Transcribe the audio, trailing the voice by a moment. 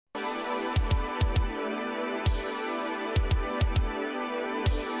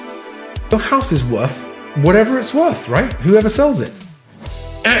Your house is worth whatever it's worth, right? Whoever sells it.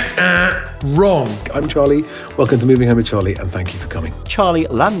 Wrong. I'm Charlie. Welcome to Moving Home with Charlie, and thank you for coming. Charlie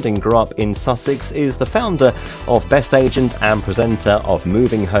Landing grew up in Sussex, is the founder of Best Agent and presenter of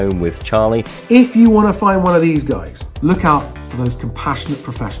Moving Home with Charlie. If you want to find one of these guys, look out for those compassionate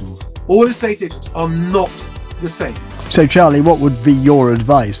professionals. All estate agents are not the same. So, Charlie, what would be your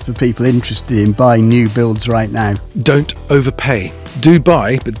advice for people interested in buying new builds right now? Don't overpay. Do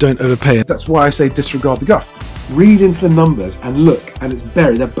buy, but don't overpay. That's why I say disregard the guff. Read into the numbers and look, and it's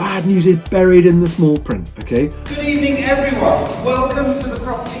buried. The bad news is buried in the small print, okay? Good evening, everyone. Welcome to the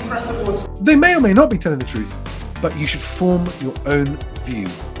Property Press Awards. They may or may not be telling the truth, but you should form your own view.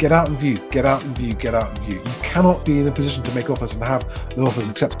 Get out and view, get out and view, get out and view. You cannot be in a position to make offers and have the offers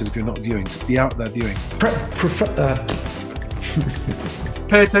accepted if you're not viewing. Just be out there viewing.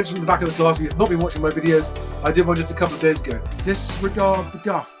 Pay attention to the back of the class. If you've not been watching my videos, I did one just a couple of days ago. Disregard the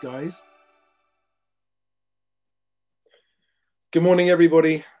guff, guys. Good morning,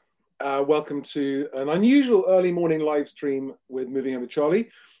 everybody. Welcome to an unusual early morning live stream with Moving Home with Charlie.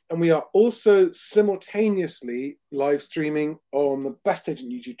 And we are also simultaneously live streaming on the Best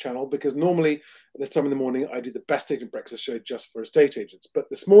Agent YouTube channel, because normally at this time in the morning, I do the Best Agent breakfast show just for estate agents. But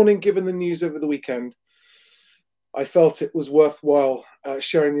this morning, given the news over the weekend, I felt it was worthwhile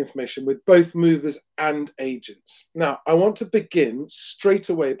sharing the information with both movers and agents. Now, I want to begin straight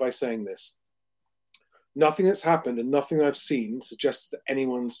away by saying this. Nothing that's happened and nothing I've seen suggests that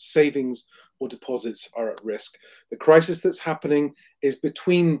anyone's savings or deposits are at risk. The crisis that's happening is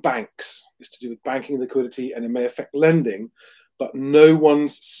between banks. It's to do with banking there, and it may affect lending, but no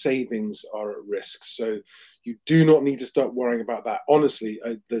one's savings are at risk. So you do not need to start worrying about that. Honestly,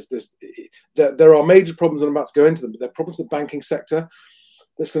 there are major problems, and I'm about to go into them, but there are problems in the banking sector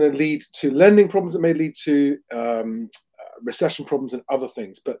that's going to lead to lending problems that may lead to recession problems and other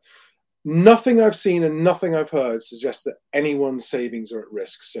things. But nothing I've seen and nothing I've heard suggests that anyone's savings are at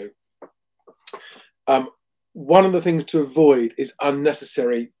risk. So one of the things to avoid is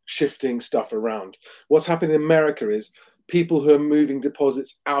unnecessary shifting stuff around. What's happening in America is people who are moving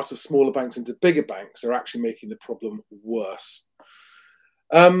deposits out of smaller banks into bigger banks are actually making the problem worse.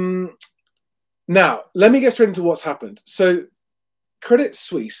 Now, let me get straight into what's happened. So Credit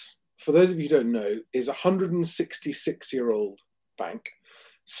Suisse, for those of you who don't know, is a 166-year-old bank.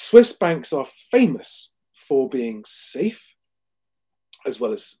 Swiss banks are famous for being safe, as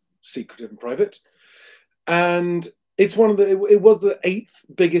well as secretive and private. And it was the 8th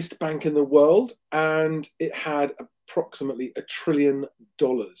biggest bank in the world, and it had approximately $1 trillion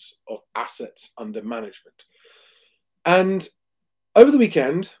of assets under management. And over the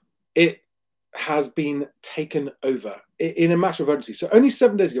weekend, it has been taken over in a matter of urgency. So only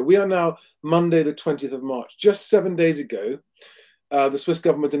 7 days ago, we are now Monday, the 20th of March, just 7 days ago, the Swiss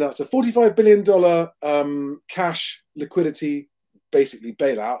government announced a $45 billion cash liquidity, basically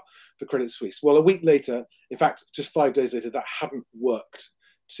bailout for Credit Suisse. Well, a week later, in fact, just 5 days later, that hadn't worked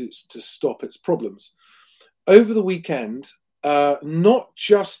to stop its problems. Over the weekend, not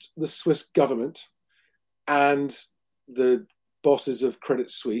just the Swiss government and the bosses of Credit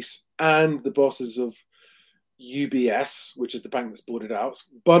Suisse and the bosses of UBS, which is the bank that's bought it out,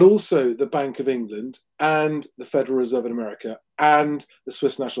 but also the Bank of England and the Federal Reserve in America and the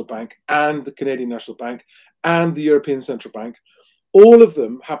Swiss National Bank and the Canadian National Bank and the European Central Bank. All of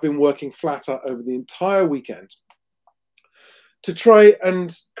them have been working flat out over the entire weekend to try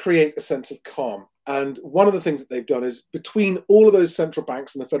and create a sense of calm. And one of the things that they've done is, between all of those central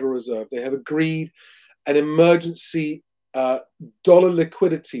banks and the Federal Reserve, they have agreed an emergency dollar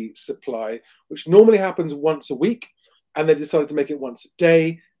liquidity supply, which normally happens once a week, and they decided to make it once a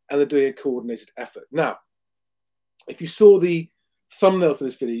day, and they're doing a coordinated effort. Now, if you saw the thumbnail for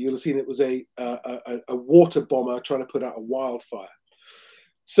this video, you'll have seen it was a water bomber trying to put out a wildfire.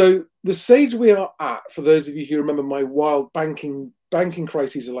 So the stage we are at, for those of you who remember my wild banking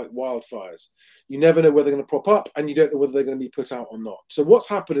crises are like wildfires. You never know whether they're going to prop up, and you don't know whether they're going to be put out or not. So what's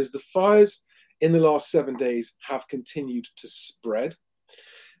happened is the fires in the last 7 days have continued to spread.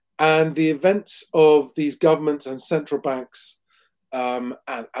 And the events of these governments and central banks, and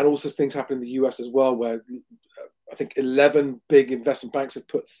also things happen in the US as well, where I think 11 big investment banks have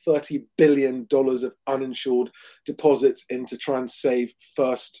put $30 billion of uninsured deposits in to try and save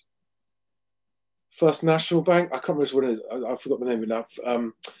First National Bank. I can't remember what it is. I forgot the name of it now.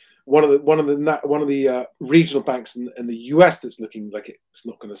 One of the regional banks in the US that's looking like it's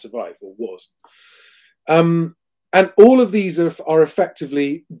not going to survive, or was. And all of these are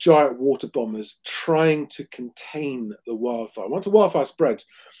effectively giant water bombers trying to contain the wildfire. Once a wildfire spreads,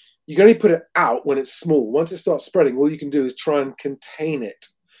 you can only put it out when it's small. Once it starts spreading, all you can do is try and contain it.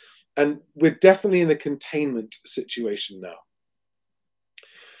 And we're definitely in a containment situation now.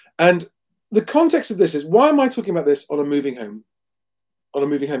 And the context of this is, why am I talking about this on a moving home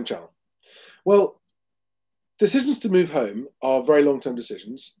channel? Well, decisions to move home are very long-term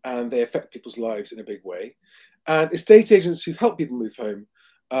decisions, and they affect people's lives in a big way. And estate agents who help people move home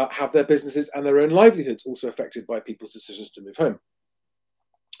have their businesses and their own livelihoods also affected by people's decisions to move home.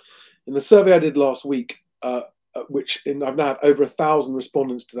 In the survey I did last week, I've now had over 1,000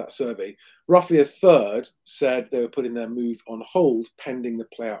 respondents to that survey, roughly a third said they were putting their move on hold pending the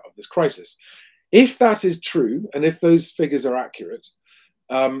play out of this crisis. If that is true, and if those figures are accurate,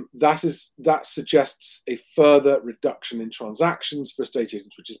 that suggests a further reduction in transactions for estate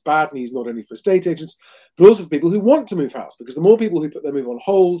agents, which is bad news not only for estate agents, but also for people who want to move house, because the more people who put their move on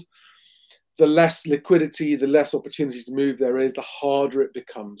hold, the less liquidity, the less opportunity to move there is, the harder it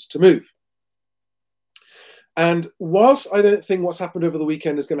becomes to move. And whilst I don't think what's happened over the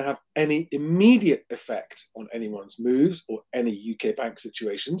weekend is going to have any immediate effect on anyone's moves or any UK bank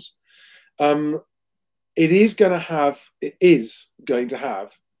situations, it is going to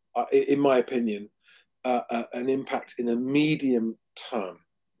have, in my opinion, an impact in the medium term.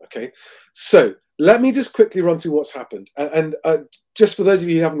 Okay, so let me just quickly run through what's happened. And just for those of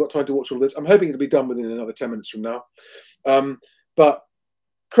you who haven't got time to watch all this, I'm hoping it'll be done within another 10 minutes from now. But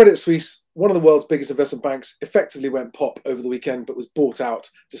Credit Suisse, one of the world's biggest investment banks, effectively went pop over the weekend, but was bought out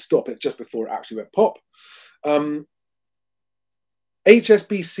to stop it just before it actually went pop.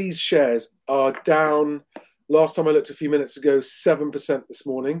 HSBC's shares are down, last time I looked a few minutes ago, 7% this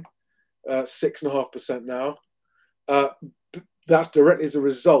morning, 6.5% now. That's directly as a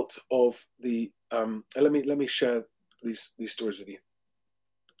result of the, let me share these stories with you.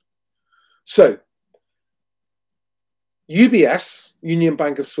 So, UBS, Union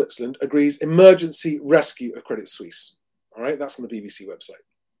Bank of Switzerland, agrees emergency rescue of Credit Suisse. All right, that's on the BBC website.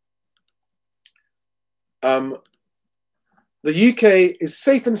 The UK is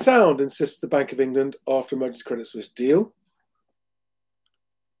safe and sound, insists the Bank of England after emergency Credit Suisse deal.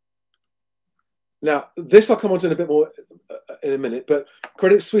 Now, this I'll come on to in a bit more in a minute, but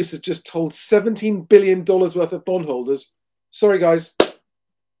Credit Suisse has just told $17 billion worth of bondholders, sorry guys, so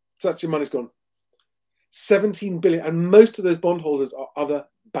that's your money's gone. 17 billion, and most of those bondholders are other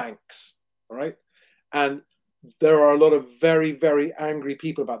banks, all right? And there are a lot of very, very angry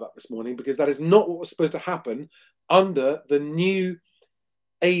people about that this morning, because that is not what was supposed to happen under the new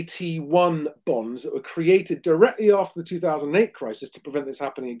AT1 bonds that were created directly after the 2008 crisis to prevent this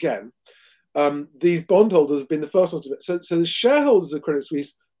happening again. These bondholders have been the first ones to it. So the shareholders of Credit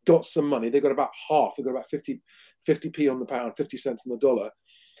Suisse got some money. They got about half. They got about 50p on the pound, 50 cents on the dollar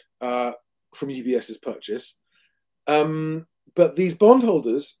from UBS's purchase. But these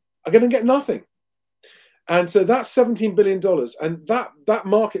bondholders are going to get nothing. And so that's $17 billion. And that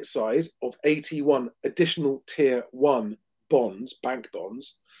market size of AT1 additional tier 1 bonds, bank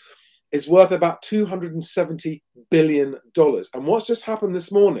bonds, is worth about $270 billion. And what's just happened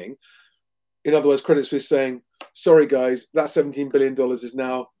this morning, in other words, Credit Suisse saying, sorry guys, that $17 billion is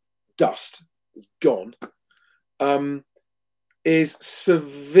now dust, it's gone, is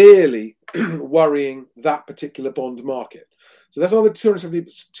severely worrying that particular bond market. So that's another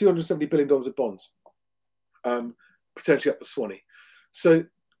 $270 billion of bonds, potentially up the Swanee. So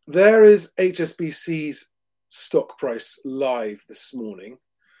there is HSBC's stock price live this morning.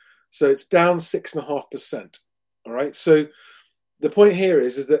 So it's down 6.5%. All right. So the point here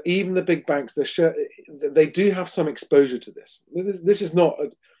is that even the big banks, they do have some exposure to this. This is not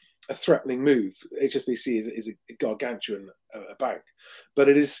a threatening move. HSBC is a gargantuan bank, but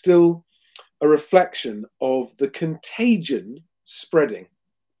it is still a reflection of the contagion spreading.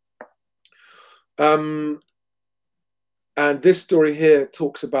 And this story here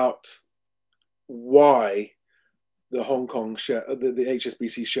talks about why the Hong Kong share, the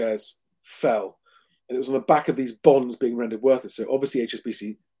HSBC shares fell. And it was on the back of these bonds being rendered worthless. So obviously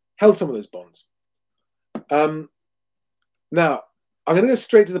HSBC held some of those bonds. Now, I'm going to go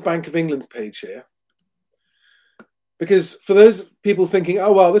straight to the Bank of England's page here. Because for those people thinking,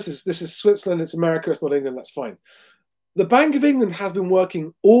 oh, well, this is Switzerland, it's America, it's not England, that's fine. The Bank of England has been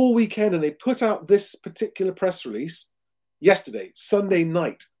working all weekend, and they put out this particular press release yesterday, Sunday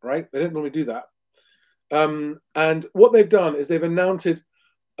night, right? They don't normally do that. And what they've done is they've announced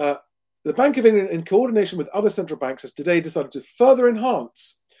the Bank of England, in coordination with other central banks, has today decided to further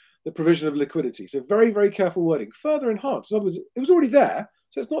enhance the provision of liquidity. So very, very careful wording. Further enhance. In other words, it was already there,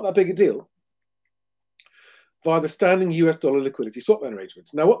 so it's not that big a deal. Via the standing US dollar liquidity swap loan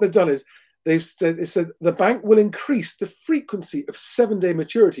arrangements. Now, what they've done is they've said the bank will increase the frequency of 7-day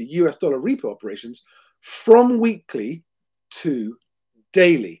maturity US dollar repo operations from weekly to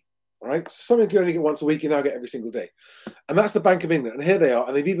daily. All right, so something you can only get once a week, you now get every single day. And that's the Bank of England. And here they are.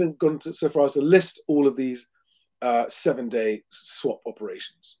 And they've even gone so far as to list all of these 7-day swap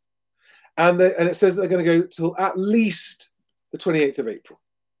operations. And it says that they're going to go till at least the 28th of April.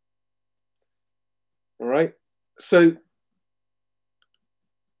 All right. So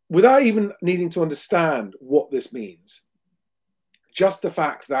without even needing to understand what this means, just the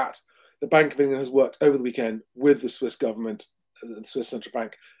fact that the Bank of England has worked over the weekend with the Swiss government, the Swiss central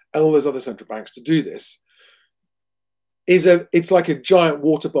bank, and all those other central banks to do this it's like a giant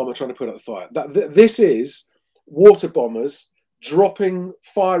water bomber trying to put out the fire. This is water bombers dropping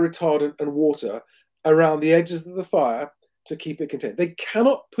fire retardant and water around the edges of the fire to keep it contained. They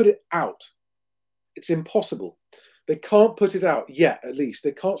cannot put it out. It's impossible. They can't put it out yet, at least.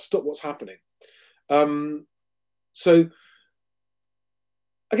 They can't stop what's happening. So,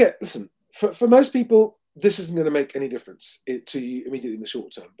 again, listen, for most people, this isn't going to make any difference to you immediately in the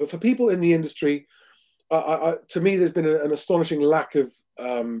short term. But for people in the industry, to me, there's been an astonishing lack of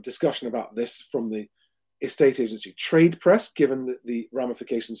discussion about this from the estate agency trade press, given the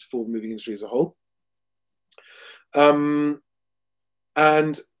ramifications for the moving industry as a whole. And,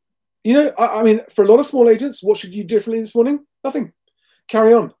 you know, I mean, for a lot of small agents, what should you do differently this morning? Nothing.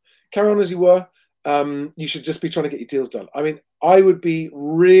 Carry on. Carry on as you were. You should just be trying to get your deals done. I mean, I would be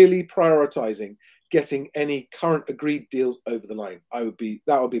really prioritizing getting any current agreed deals over the line.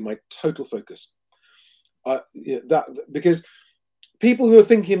 That would be my total focus. Because people who are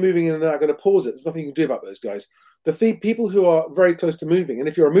thinking of moving in and are going to pause it, there's nothing you can do about those guys. People who are very close to moving, and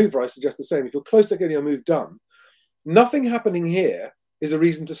if you're a mover, I suggest the same. If you're close to getting your move done, nothing happening here is a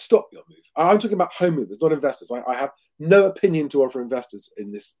reason to stop your move. I'm talking about home movers, not investors. I have no opinion to offer investors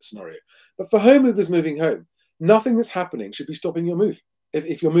in this scenario. But for home movers moving home, nothing that's happening should be stopping your move.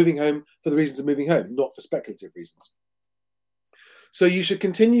 If you're moving home for the reasons of moving home, not for speculative reasons. So you should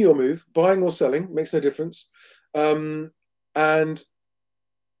continue your move, buying or selling, makes no difference. And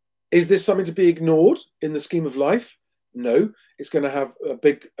is this something to be ignored in the scheme of life? No, it's going to have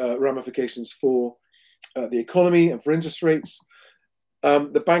big ramifications for the economy and for interest rates.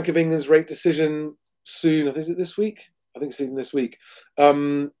 The Bank of England's rate decision soon, I think, is it this week? I think it's even this week.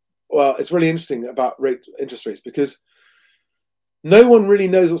 Well, it's really interesting about interest rates because no one really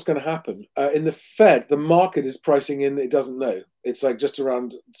knows what's going to happen. In the Fed, the market is pricing in, it doesn't know. It's like just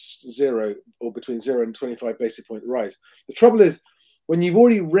around zero or between 0 and 25 basis point rise. The trouble is, when you've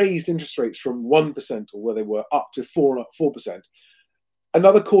already raised interest rates from 1% or where they were up to 4%,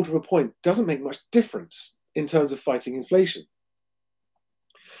 another quarter of a point doesn't make much difference in terms of fighting inflation.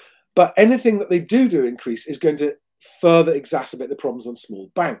 But anything that they do increase is going to further exacerbate the problems on small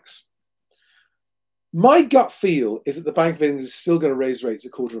banks. My gut feel is that the Bank of England is still going to raise rates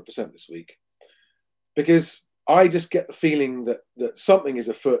 0.25% this week, because I just get the feeling that something is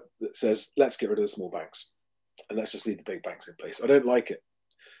afoot that says, let's get rid of the small banks and let's just leave the big banks in place. I don't like it.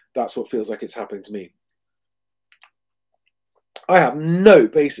 That's what feels like it's happening to me. I have no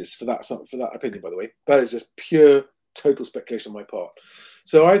basis for that opinion, by the way. That is just pure, total speculation on my part.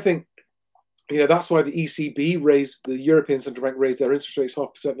 So I think, that's why the ECB the European Central Bank raised their interest rates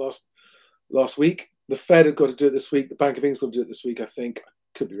 0.5% last week. The Fed have got to do it this week. The Bank of England will do it this week, I think. I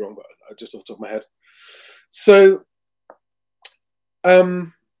could be wrong, but just off the top of my head. So,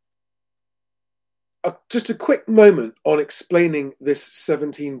 just a quick moment on explaining this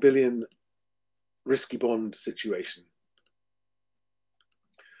 17 billion risky bond situation.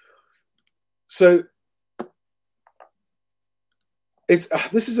 So,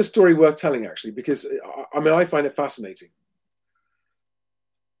 this is a story worth telling, actually, because I find it fascinating.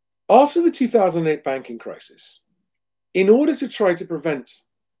 After the 2008 banking crisis, in order to try to prevent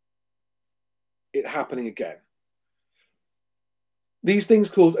it happening again, these things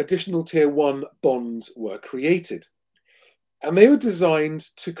called additional tier 1 bonds were created. And they were designed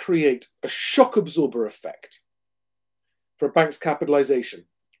to create a shock absorber effect for a bank's capitalization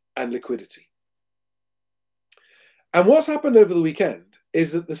and liquidity. And what's happened over the weekend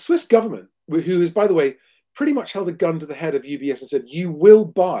is that the Swiss government, who has, by the way, pretty much held a gun to the head of UBS and said, you will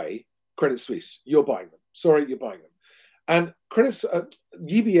buy Credit Suisse. You're buying them. Sorry, you're buying them. And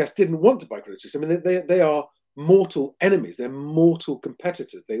UBS didn't want to buy Credit Suisse. I mean, they are mortal enemies. They're mortal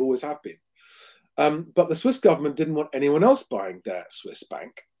competitors. They always have been. But the Swiss government didn't want anyone else buying their Swiss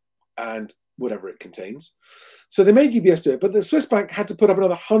bank and whatever it contains. So they made UBS do it. But the Swiss bank had to put up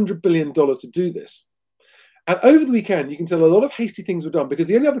another $100 billion to do this. And over the weekend, you can tell a lot of hasty things were done because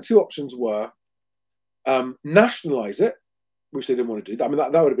the only other two options were nationalize it, which they didn't want to do. I mean,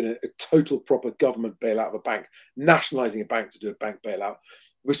 that would have been a total proper government bailout of a bank, nationalizing a bank to do a bank bailout,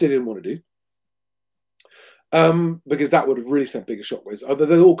 which they didn't want to do. because that would have really sent bigger shockwaves.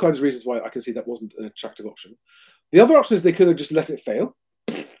 There are all kinds of reasons why I can see that wasn't an attractive option. The other option is they could have just let it fail.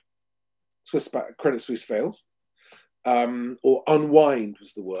 Credit Suisse fails. Or unwind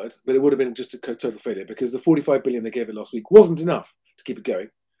was the word, but it would have been just a total failure because the 45 billion they gave it last week wasn't enough to keep it going.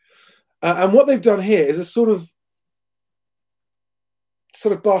 And what they've done here is a sort of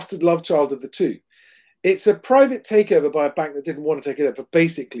bastard love child of the two. It's a private takeover by a bank that didn't want to take it up for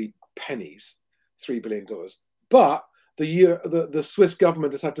basically pennies, $3 billion. But the Swiss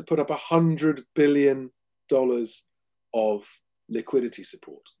government has had to put up $100 billion of liquidity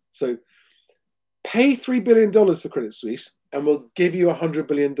support. So pay $3 billion for Credit Suisse and we'll give you $100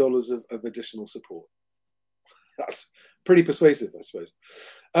 billion of additional support. That's pretty persuasive, I suppose.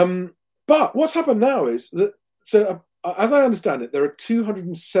 But what's happened now is that, as I understand it, there are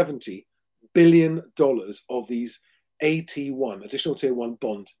 $270 billion of these AT1, additional tier 1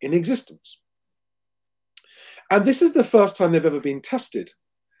 bonds in existence. And this is the first time they've ever been tested.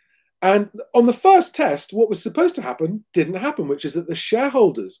 And on the first test, what was supposed to happen didn't happen, which is that the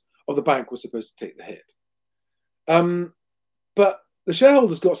shareholders of the bank were supposed to take the hit. But the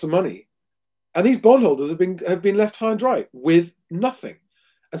shareholders got some money, and these bondholders have been left high and dry with nothing.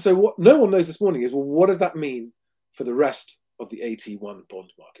 And so what no one knows this morning is, well, what does that mean for the rest of the AT1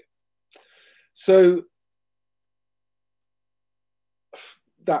 bond market? So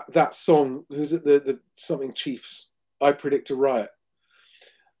that song, who's it, the something Chiefs, I Predict a Riot.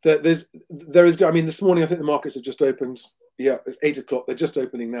 There is. I mean, this morning I think the markets have just opened. Yeah, it's 8 o'clock. They're just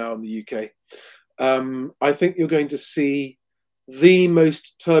opening now in the UK. I think you're going to see the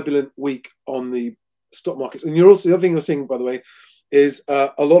most turbulent week on the stock markets. And the other thing you're seeing, by the way, is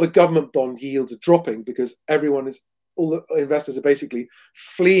a lot of government bond yields are dropping because all the investors are basically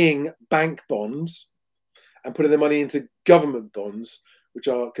fleeing bank bonds and putting their money into government bonds, which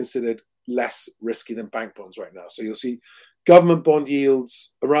are considered less risky than bank bonds right now. So you'll see government bond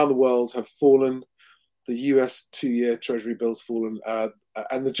yields around the world have fallen. The US 2-year Treasury bills fallen,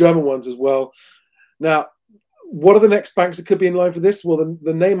 and the German ones as well. Now, what are the next banks that could be in line for this? Well,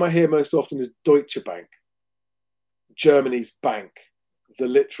 the name I hear most often is Deutsche Bank, Germany's bank, the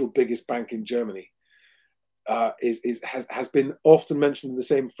literal biggest bank in Germany. Has been often mentioned in the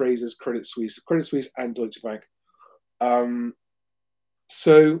same phrase as Credit Suisse and Deutsche Bank.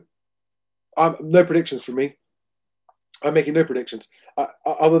 So no predictions from me. I'm making no predictions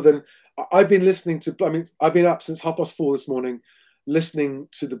other than I've been listening to. I mean, I've been up since 4:30 this morning, listening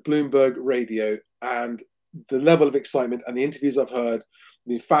to the Bloomberg radio, and the level of excitement and the interviews I've heard have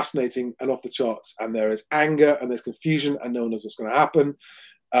been fascinating and off the charts. And there is anger and there's confusion and no one knows what's going to happen.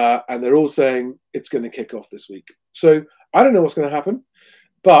 And they're all saying it's going to kick off this week. So I don't know what's going to happen,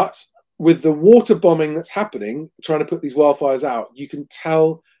 but with the water bombing that's happening, trying to put these wildfires out, you can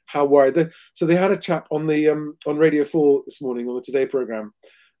tell how worried. So they had a chap on the on Radio 4 this morning on the Today programme.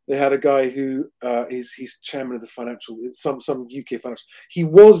 They had a guy who he's chairman of the financial, some UK financial. He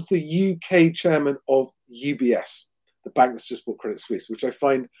was the UK chairman of UBS, the bank that's just bought Credit Suisse, which I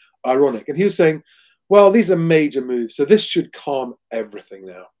find ironic. And he was saying, well, these are major moves, so this should calm everything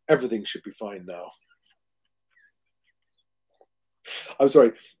now. Everything should be fine now. I'm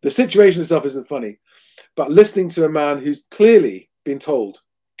sorry, the situation itself isn't funny, but listening to a man who's clearly been told,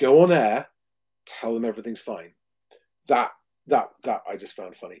 go on air, tell them everything's fine. That I just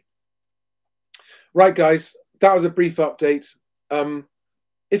found funny. Right, guys, that was a brief update.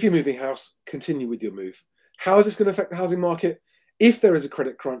 If you're moving house, continue with your move. How is this going to affect the housing market? If there is a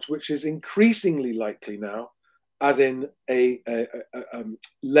credit crunch, which is increasingly likely now, as in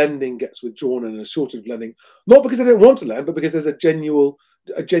lending gets withdrawn and a shortage of lending, not because they don't want to lend, but because there's a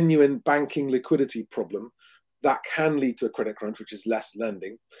genuine banking liquidity problem, that can lead to a credit crunch, which is less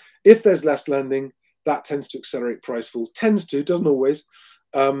lending. If there's less lending, that tends to accelerate price falls. Doesn't always.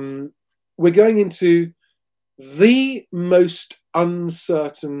 We're going into the most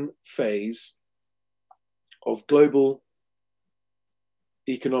uncertain phase of global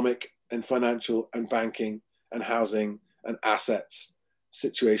economic and financial and banking and housing and assets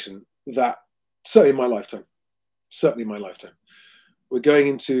situation that certainly in my lifetime. We're going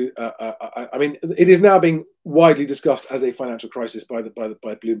into, I mean, it is now being widely discussed as a financial crisis by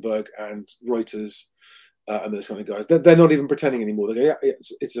Bloomberg and Reuters and those kind of guys. They're not even pretending anymore. They go, yeah,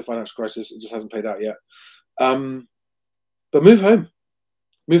 it's a financial crisis. It just hasn't played out yet. But move home.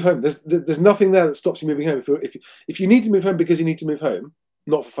 There's nothing there that stops you moving home. If you need to move home because you need to move home,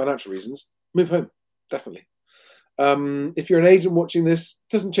 not for financial reasons, move home, definitely. If you're an agent watching this,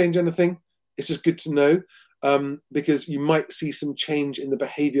 it doesn't change anything. It's just good to know. Because you might see some change in the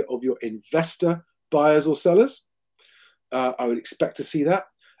behavior of your investor, buyers or sellers. I would expect to see that.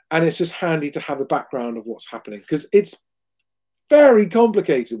 And it's just handy to have a background of what's happening, because it's very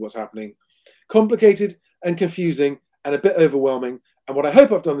complicated what's happening. Complicated and confusing and a bit overwhelming. And what I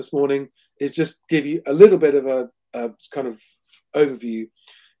hope I've done this morning is just give you a little bit of a kind of overview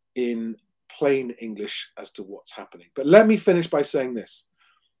in plain English as to what's happening. But let me finish by saying this.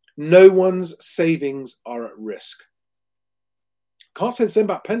 No one's savings are at risk. Can't say the same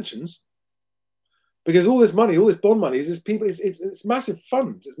about pensions, because all this money, all this bond money, is people. It's massive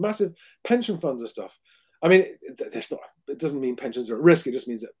funds, it's massive pension funds and stuff. I mean, it doesn't mean pensions are at risk. It just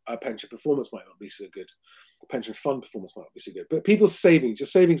means that our pension performance might not be so good. The pension fund performance might not be so good. But people's savings, your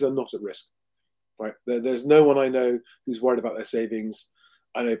savings are not at risk, right? There's no one I know who's worried about their savings.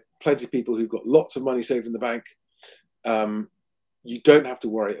 I know plenty of people who've got lots of money saved in the bank. You don't have to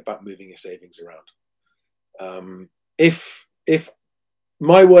worry about moving your savings around. If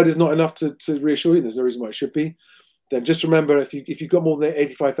my word is not enough to reassure you, there's no reason why it should be, then just remember, if you've got more than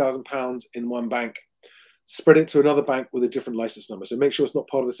 £85,000 in one bank, spread it to another bank with a different license number. So make sure it's not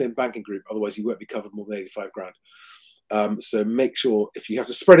part of the same banking group. Otherwise, you won't be covered more than 85 grand. So make sure, if you have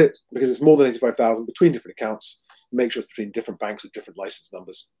to spread it because it's more than 85,000 between different accounts, make sure it's between different banks with different license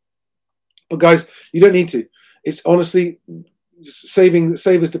numbers. But guys, you don't need to. It's honestly, just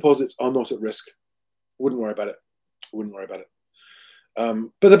savers deposits are not at risk. Wouldn't worry about it. Wouldn't worry about it.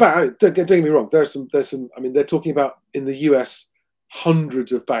 But the bank, don't get me wrong. There's some. I mean, they're talking about in the US,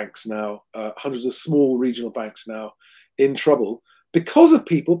 hundreds of banks now, hundreds of small regional banks now in trouble because of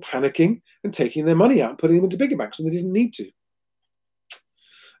people panicking and taking their money out and putting them into bigger banks when they didn't need to.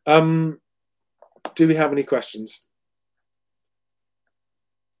 Do we have any questions?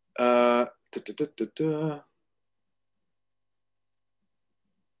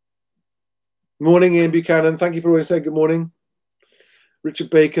 Morning, Ian Buchanan. Thank you for always saying good morning. Richard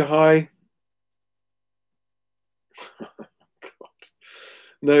Baker, hi.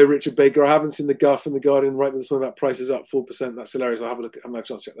 No, Richard Baker, I haven't seen the guff in the Guardian right with this one about prices up 4%. That's hilarious. I'll have a look. I haven't had a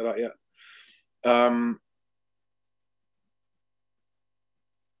chance to check that out yet. I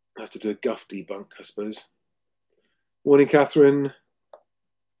have to do a guff debunk, I suppose. Morning, Catherine.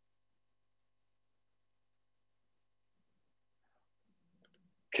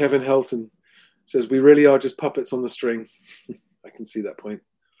 Kevin Helton says, we really are just puppets on the string. I can see that point.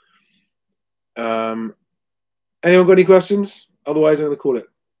 Anyone got any questions? Otherwise, I'm going to call it.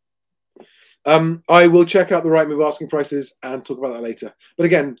 I will check out the right move asking prices and talk about that later. But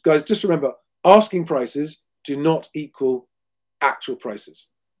again, guys, just remember, asking prices do not equal actual prices.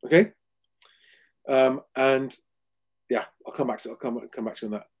 Okay? And yeah, I'll come back to you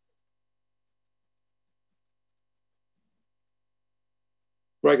on that.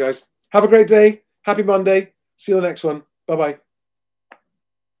 Right, guys. Have a great day. Happy Monday. See you on the next one. Bye-bye.